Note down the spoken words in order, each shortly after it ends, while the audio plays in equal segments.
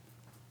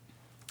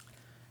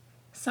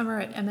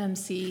Summer at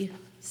MMC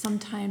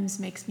sometimes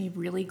makes me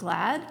really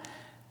glad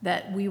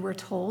that we were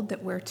told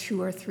that where 2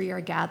 or 3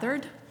 are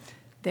gathered,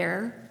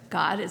 there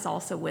God is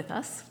also with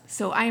us.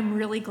 So I am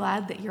really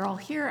glad that you're all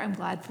here. I'm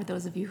glad for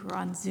those of you who are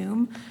on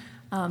Zoom.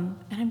 And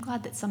I'm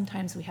glad that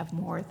sometimes we have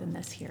more than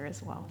this here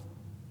as well.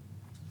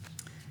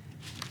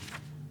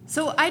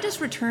 So I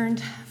just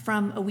returned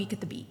from a week at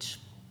the beach.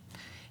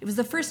 It was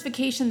the first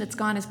vacation that's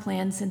gone as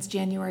planned since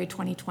January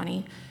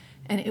 2020,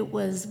 and it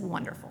was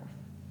wonderful.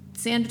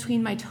 Sand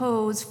between my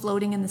toes,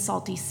 floating in the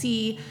salty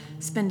sea,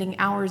 spending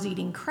hours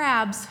eating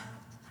crabs.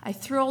 I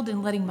thrilled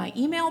in letting my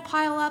email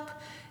pile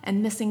up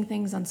and missing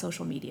things on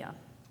social media.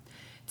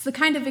 It's the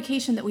kind of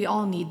vacation that we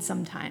all need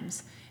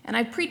sometimes, and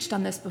I've preached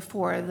on this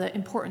before, the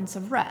importance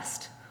of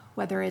rest,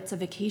 whether it's a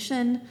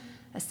vacation,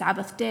 a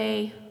Sabbath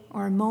day,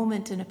 or a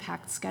moment in a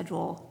packed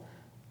schedule.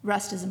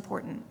 Rest is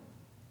important.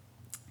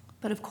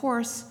 But of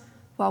course,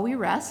 while we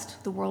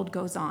rest, the world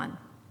goes on.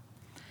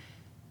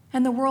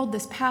 And the world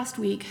this past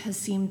week has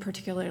seemed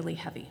particularly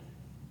heavy.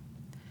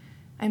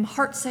 I'm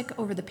heartsick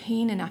over the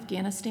pain in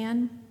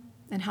Afghanistan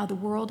and how the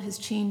world has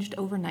changed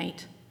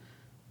overnight,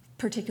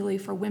 particularly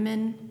for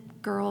women,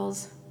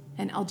 girls,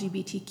 and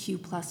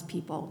LGBTQ+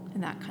 people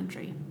in that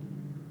country.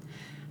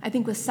 I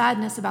think with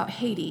sadness about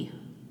Haiti,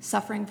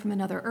 suffering from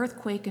another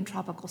earthquake and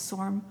tropical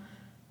storm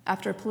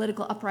after a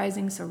political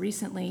uprising so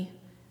recently,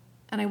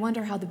 and I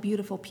wonder how the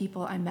beautiful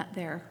people I met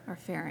there are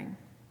faring.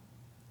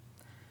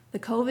 The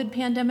COVID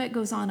pandemic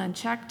goes on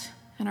unchecked,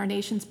 and our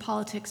nation's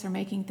politics are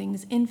making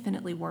things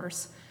infinitely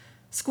worse.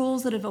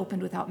 Schools that have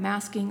opened without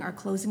masking are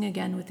closing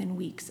again within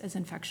weeks as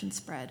infections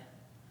spread.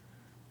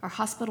 Our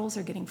hospitals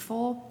are getting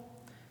full,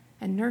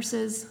 and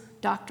nurses,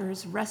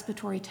 doctors,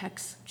 respiratory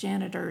techs,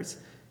 janitors,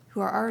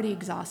 who are already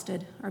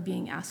exhausted, are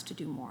being asked to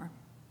do more.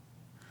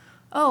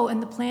 Oh,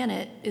 and the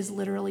planet is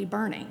literally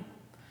burning.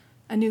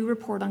 A new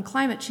report on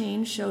climate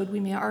change showed we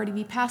may already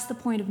be past the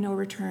point of no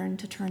return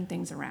to turn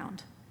things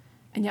around.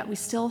 And yet we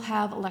still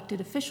have elected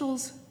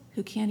officials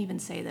who can't even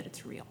say that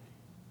it's real.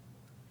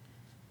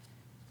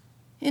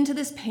 Into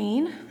this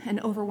pain and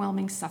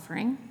overwhelming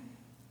suffering,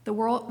 the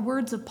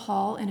words of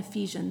Paul in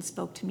Ephesians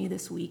spoke to me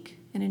this week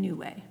in a new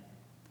way.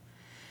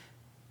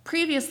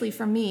 Previously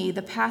for me,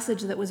 the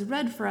passage that was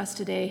read for us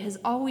today has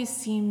always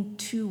seemed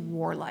too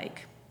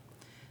warlike,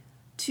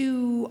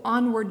 too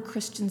onward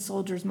Christian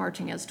soldiers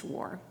marching as to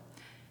war.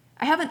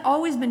 I haven't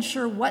always been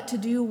sure what to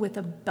do with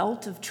a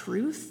belt of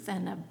truth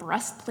and a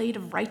breastplate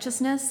of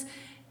righteousness.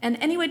 And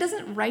anyway,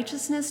 doesn't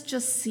righteousness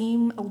just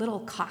seem a little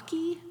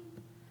cocky?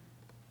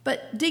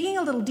 But digging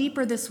a little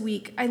deeper this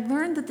week, I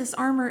learned that this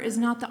armor is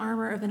not the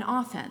armor of an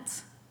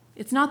offense.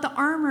 It's not the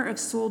armor of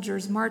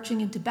soldiers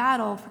marching into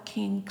battle for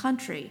king and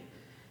country.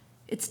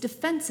 It's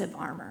defensive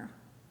armor,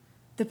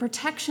 the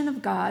protection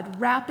of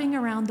God wrapping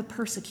around the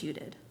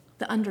persecuted,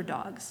 the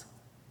underdogs.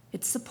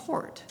 It's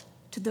support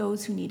to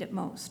those who need it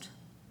most.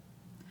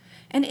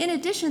 And in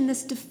addition,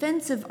 this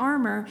defensive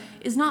armor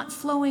is not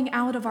flowing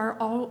out of our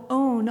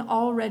own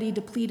already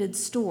depleted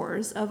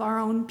stores of our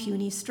own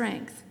puny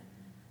strength.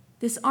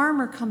 This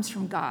armor comes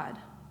from God,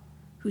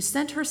 who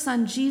sent her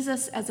son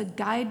Jesus as a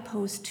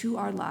guidepost to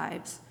our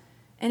lives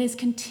and is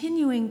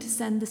continuing to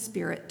send the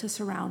Spirit to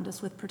surround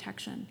us with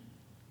protection.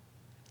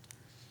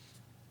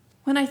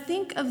 When I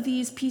think of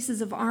these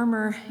pieces of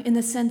armor in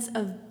the sense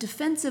of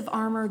defensive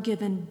armor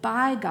given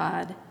by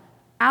God,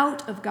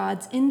 out of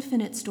God's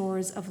infinite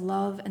stores of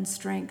love and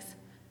strength,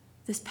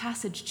 this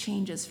passage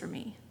changes for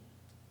me.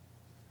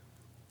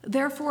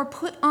 Therefore,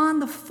 put on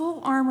the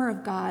full armor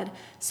of God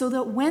so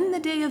that when the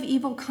day of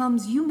evil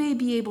comes, you may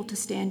be able to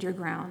stand your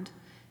ground.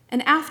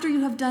 And after you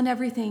have done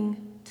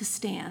everything, to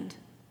stand.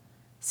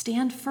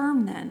 Stand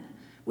firm then,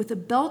 with a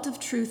belt of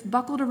truth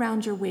buckled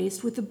around your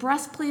waist, with the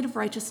breastplate of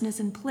righteousness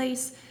in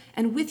place,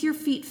 and with your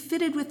feet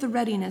fitted with the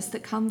readiness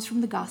that comes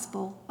from the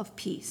gospel of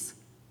peace.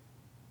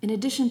 In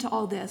addition to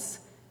all this,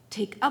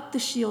 take up the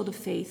shield of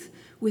faith,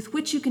 with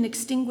which you can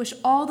extinguish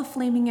all the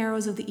flaming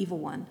arrows of the evil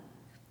one.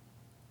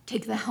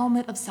 Take the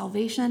helmet of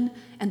salvation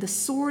and the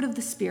sword of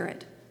the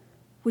Spirit,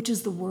 which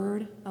is the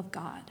word of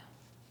God.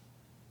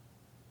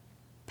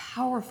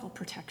 Powerful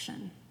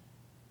protection,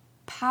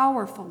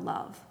 powerful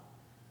love.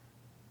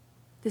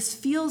 This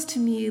feels to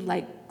me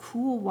like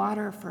cool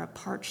water for a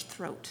parched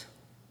throat.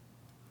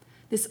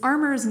 This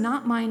armor is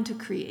not mine to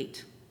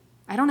create.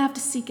 I don't have to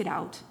seek it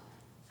out,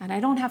 and I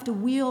don't have to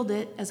wield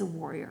it as a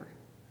warrior.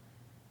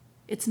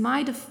 It's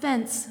my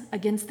defense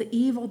against the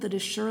evil that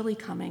is surely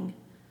coming,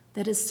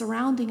 that is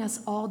surrounding us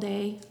all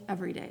day,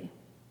 every day.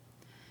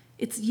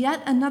 It's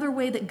yet another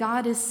way that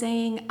God is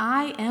saying,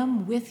 I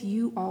am with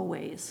you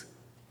always.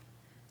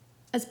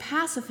 As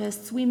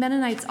pacifists, we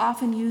Mennonites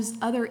often use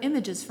other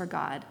images for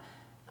God: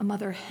 a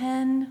mother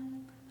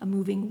hen, a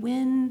moving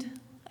wind,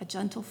 a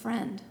gentle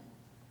friend.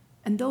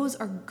 And those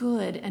are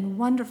good and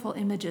wonderful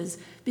images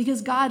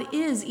because God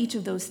is each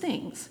of those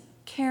things,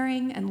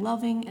 caring and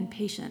loving and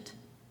patient.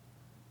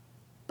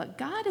 But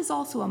God is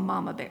also a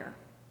mama bear,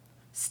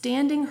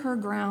 standing her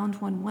ground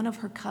when one of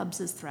her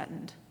cubs is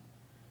threatened.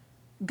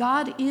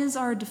 God is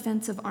our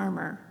defensive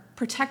armor,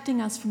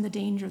 protecting us from the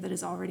danger that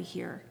is already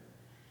here.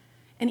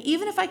 And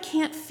even if I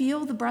can't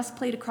feel the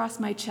breastplate across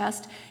my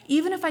chest,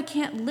 even if I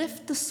can't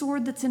lift the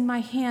sword that's in my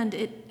hand,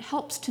 it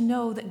helps to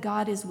know that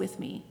God is with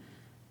me,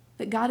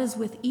 that God is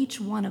with each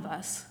one of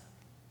us,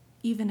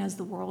 even as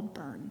the world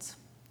burns.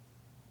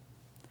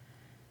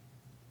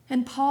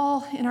 And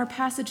Paul, in our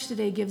passage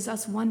today, gives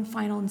us one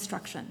final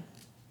instruction: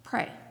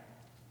 pray.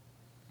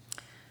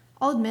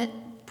 I'll admit,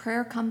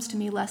 prayer comes to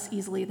me less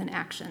easily than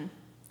action.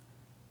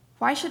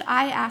 Why should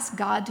I ask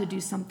God to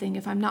do something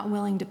if I'm not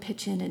willing to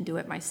pitch in and do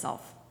it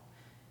myself?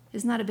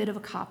 Isn't that a bit of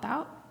a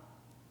cop-out?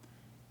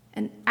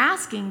 And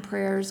asking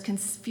prayers can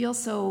feel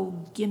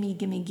so gimme,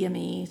 gimme,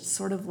 gimme,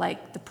 sort of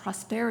like the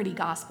prosperity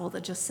gospel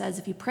that just says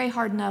if you pray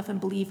hard enough and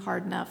believe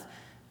hard enough,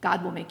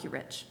 God will make you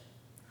rich.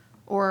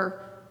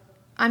 Or,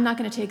 I'm not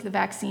going to take the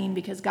vaccine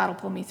because God will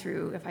pull me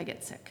through if I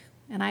get sick.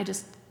 And I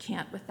just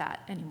can't with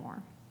that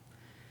anymore.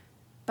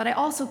 But I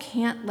also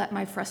can't let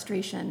my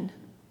frustration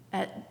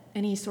at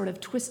any sort of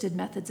twisted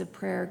methods of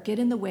prayer get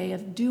in the way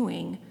of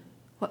doing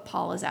what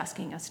Paul is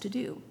asking us to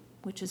do,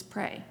 which is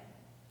pray.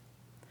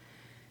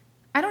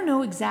 I don't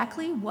know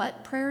exactly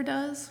what prayer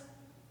does.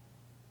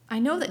 I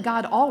know that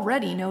God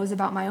already knows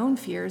about my own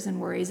fears and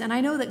worries, and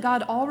I know that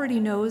God already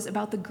knows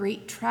about the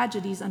great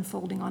tragedies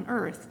unfolding on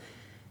earth.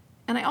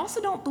 And I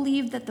also don't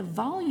believe that the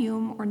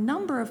volume or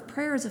number of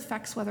prayers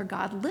affects whether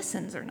God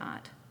listens or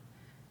not.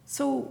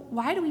 So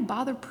why do we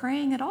bother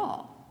praying at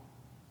all?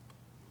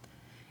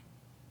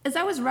 As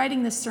I was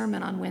writing this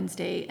sermon on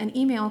Wednesday, an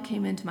email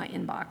came into my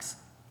inbox,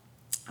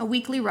 a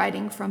weekly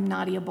writing from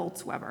Nadia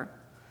Bolz-Weber.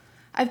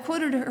 I've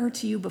quoted her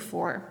to you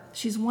before.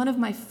 She's one of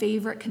my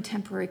favorite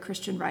contemporary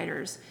Christian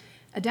writers,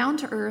 a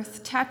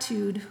down-to-earth,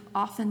 tattooed,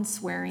 often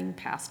swearing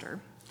pastor.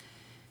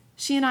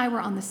 She and I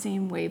were on the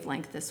same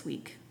wavelength this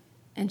week,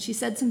 and she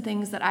said some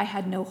things that I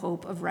had no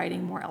hope of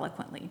writing more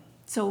eloquently.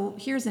 So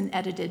here's an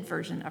edited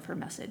version of her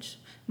message,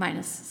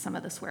 minus some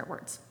of the swear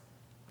words.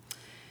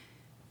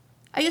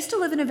 I used to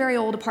live in a very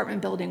old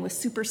apartment building with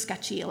super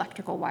sketchy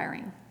electrical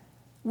wiring.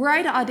 Were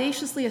I to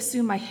audaciously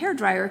assume my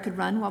hairdryer could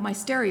run while my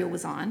stereo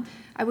was on,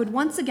 I would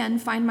once again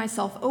find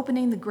myself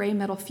opening the gray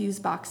metal fuse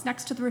box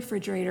next to the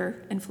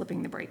refrigerator and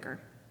flipping the breaker.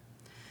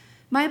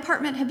 My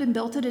apartment had been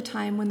built at a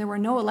time when there were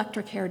no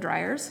electric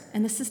hairdryers,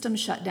 and the system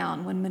shut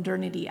down when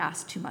modernity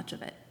asked too much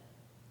of it.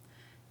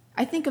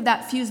 I think of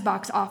that fuse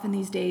box often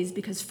these days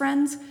because,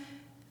 friends,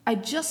 I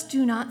just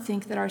do not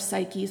think that our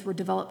psyches were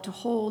developed to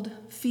hold,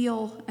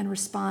 feel, and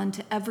respond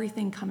to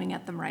everything coming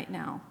at them right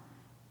now.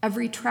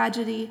 Every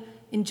tragedy,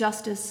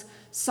 injustice,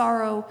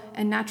 sorrow,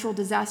 and natural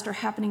disaster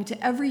happening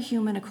to every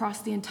human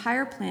across the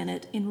entire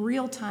planet in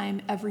real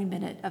time every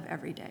minute of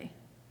every day.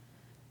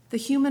 The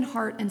human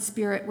heart and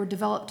spirit were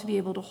developed to be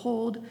able to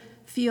hold,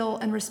 feel,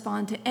 and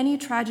respond to any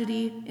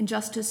tragedy,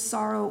 injustice,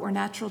 sorrow, or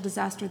natural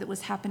disaster that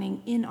was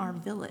happening in our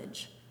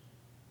village.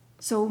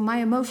 So my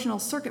emotional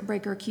circuit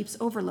breaker keeps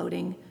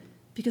overloading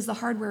because the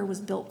hardware was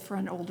built for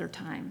an older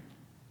time.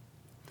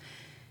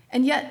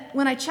 And yet,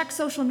 when I check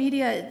social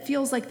media, it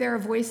feels like there are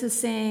voices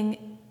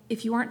saying,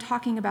 if you aren't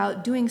talking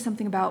about, doing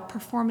something about,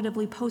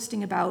 performatively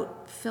posting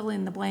about, fill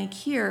in the blank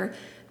here,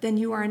 then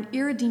you are an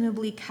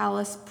irredeemably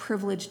callous,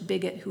 privileged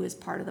bigot who is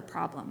part of the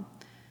problem.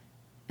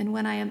 And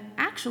when I am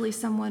actually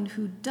someone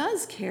who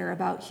does care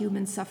about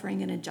human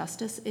suffering and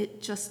injustice,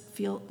 it just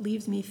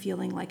leaves me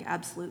feeling like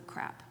absolute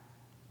crap.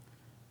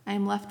 I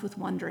am left with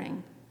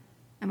wondering,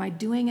 am I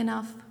doing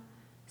enough,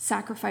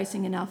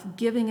 sacrificing enough,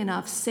 giving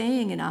enough,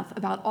 saying enough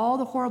about all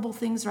the horrible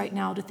things right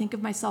now to think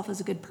of myself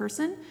as a good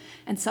person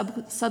and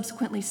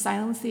subsequently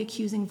silence the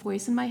accusing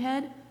voice in my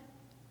head?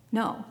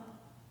 No.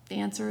 The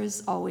answer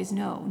is always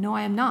no. No,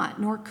 I am not,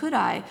 nor could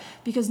I,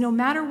 because no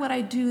matter what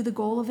I do, the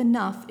goal of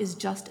enough is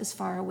just as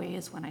far away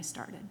as when I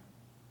started.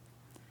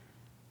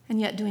 And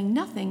yet doing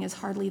nothing is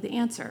hardly the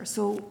answer,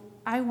 so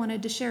I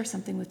wanted to share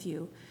something with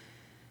you.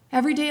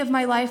 Every day of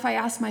my life, I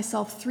ask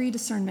myself 3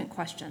 discernment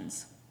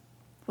questions.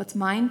 What's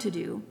mine to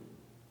do,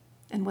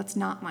 and what's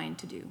not mine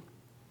to do?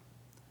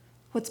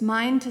 What's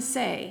mine to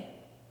say,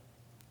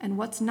 and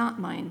what's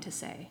not mine to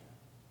say?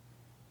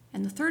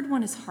 And the third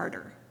one is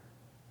harder.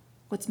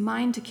 What's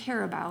mine to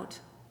care about,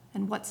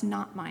 and what's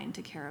not mine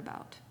to care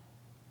about?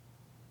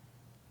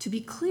 To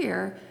be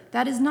clear,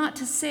 that is not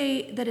to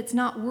say that it's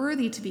not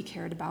worthy to be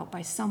cared about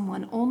by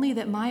someone, only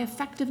that my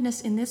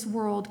effectiveness in this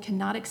world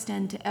cannot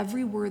extend to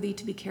every worthy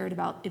to be cared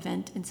about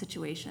event and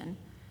situation.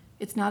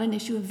 It's not an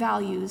issue of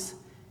values,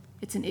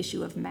 it's an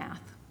issue of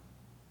math.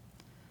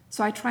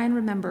 So I try and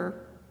remember,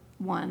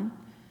 1,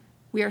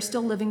 we are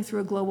still living through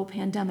a global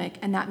pandemic,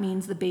 and that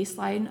means the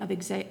baseline of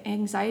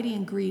anxiety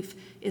and grief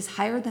is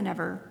higher than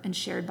ever and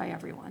shared by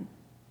everyone.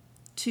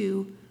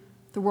 2,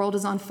 the world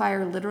is on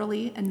fire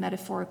literally and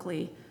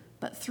metaphorically,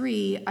 but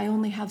 3, I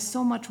only have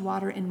so much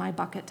water in my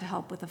bucket to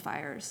help with the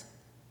fires.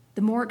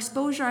 The more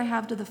exposure I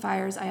have to the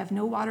fires I have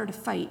no water to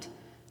fight,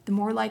 the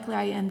more likely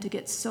I am to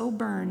get so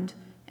burned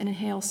and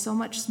inhale so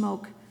much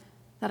smoke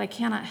that I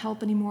cannot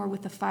help anymore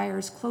with the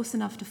fires close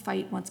enough to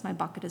fight once my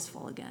bucket is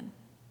full again.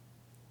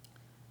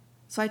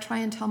 So I try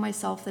and tell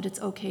myself that it's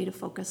okay to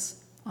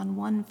focus on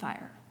one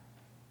fire.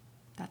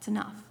 That's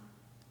enough.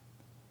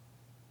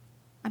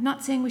 I'm I'm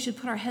not saying we should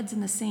put our heads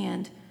in the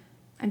sand.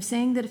 I'm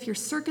saying that if your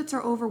circuits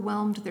are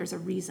overwhelmed, there's a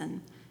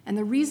reason. And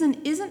the reason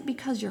isn't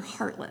because you're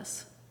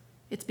heartless.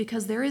 It's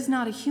because there is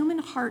not a human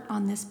heart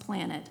on this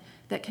planet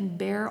that can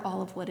bear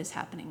all of what is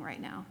happening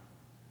right now.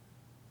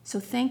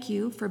 So thank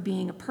you for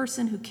being a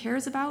person who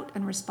cares about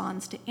and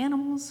responds to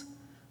animals,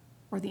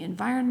 or the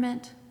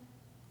environment,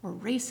 or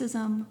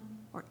racism,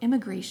 or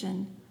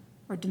immigration,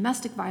 or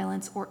domestic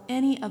violence, or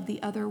any of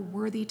the other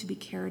worthy to be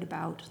cared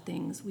about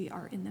things we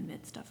are in the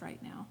midst of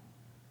right now.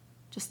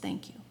 Just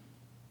thank you.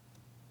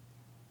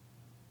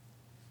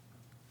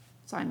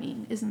 So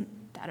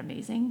isn't that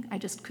amazing? I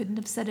just couldn't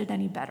have said it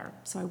any better,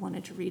 so I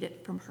wanted to read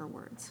it from her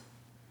words.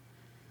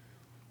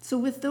 So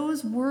with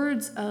those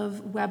words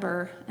of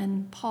Weber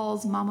and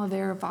Paul's Mama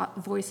Bear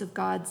voice of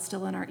God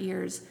still in our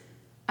ears,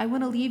 I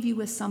want to leave you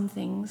with some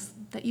things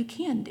that you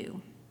can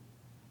do.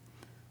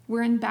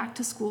 We're in back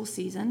to school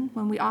season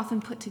when we often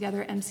put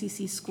together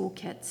MCC school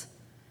kits.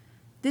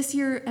 This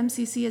year,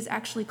 MCC is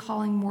actually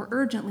calling more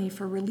urgently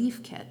for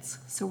relief kits,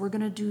 so we're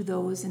going to do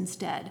those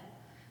instead.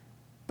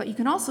 But you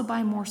can also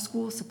buy more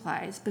school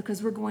supplies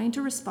because we're going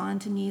to respond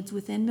to needs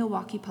within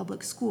Milwaukee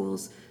Public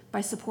Schools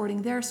by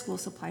supporting their school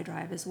supply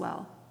drive as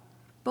well.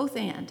 Both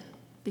and,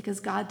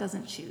 because God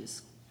doesn't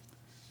choose.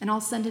 And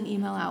I'll send an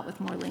email out with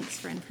more links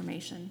for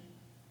information.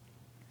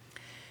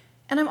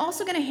 And I'm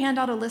also going to hand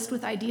out a list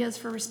with ideas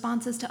for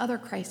responses to other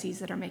crises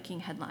that are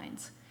making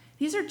headlines.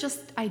 These are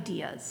just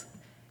ideas.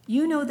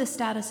 You know the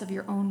status of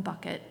your own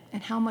bucket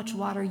and how much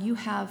water you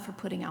have for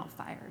putting out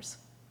fires.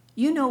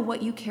 You know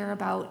what you care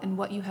about and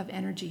what you have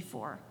energy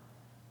for.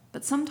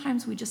 But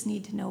sometimes we just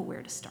need to know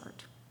where to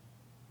start.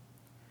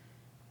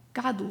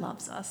 God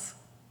loves us.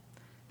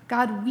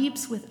 God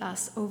weeps with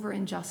us over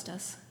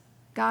injustice.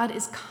 God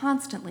is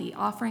constantly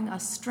offering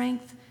us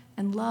strength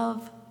and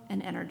love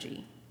and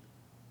energy.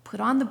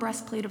 Put on the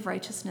breastplate of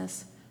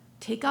righteousness.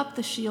 Take up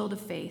the shield of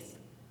faith.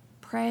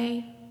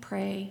 Pray,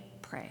 pray,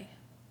 pray.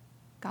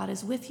 God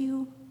is with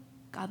you.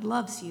 God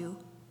loves you.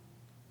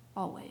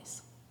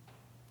 Always.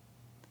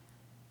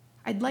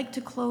 I'd like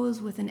to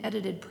close with an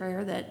edited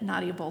prayer that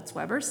Nadia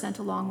Boltz-Weber sent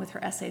along with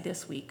her essay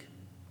this week.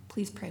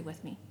 Please pray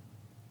with me.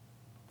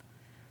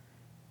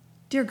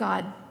 Dear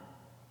God,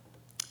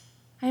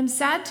 I am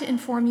sad to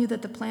inform you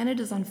that the planet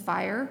is on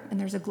fire and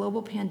there's a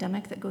global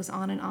pandemic that goes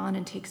on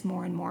and takes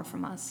more and more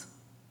from us.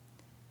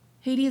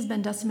 Haiti has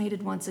been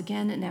decimated once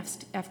again, and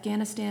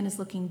Afghanistan is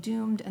looking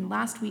doomed, and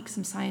last week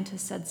some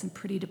scientists said some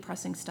pretty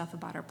depressing stuff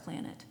about our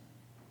planet.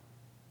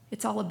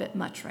 It's all a bit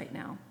much right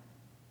now.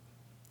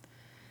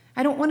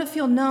 I don't want to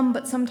feel numb,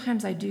 but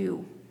sometimes I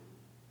do,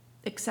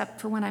 except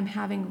for when I'm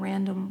having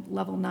random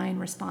level 9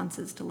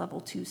 responses to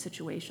level 2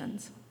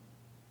 situations.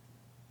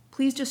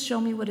 Please just show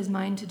me what is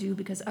mine to do,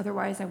 because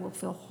otherwise I will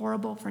feel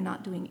horrible for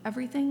not doing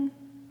everything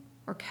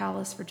or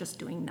callous for just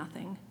doing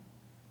nothing.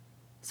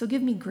 So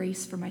give me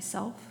grace for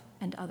myself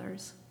and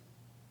others.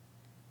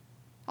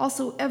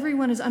 Also,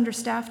 everyone is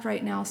understaffed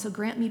right now, so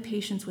grant me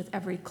patience with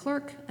every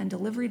clerk and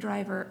delivery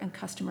driver and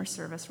customer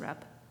service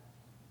rep.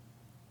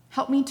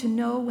 Help me to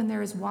know when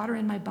there is water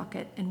in my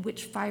bucket and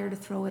which fire to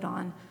throw it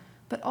on,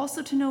 but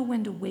also to know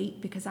when to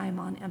wait because I am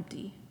on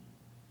empty.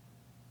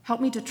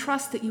 Help me to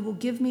trust that you will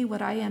give me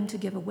what I am to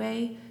give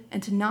away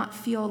and to not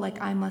feel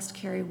like I must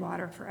carry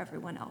water for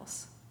everyone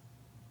else.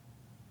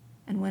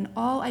 And when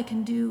all I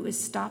can do is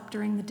stop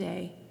during the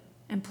day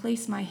and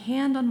place my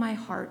hand on my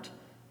heart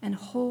and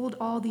hold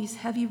all these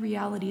heavy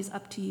realities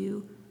up to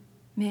you,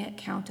 may it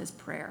count as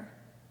prayer.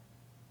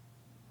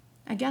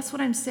 I guess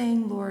what I'm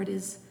saying, Lord,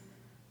 is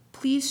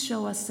please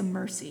show us some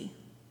mercy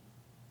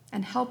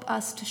and help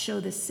us to show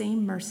the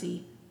same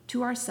mercy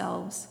to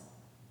ourselves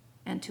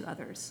and to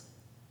others.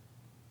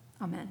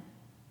 Amen.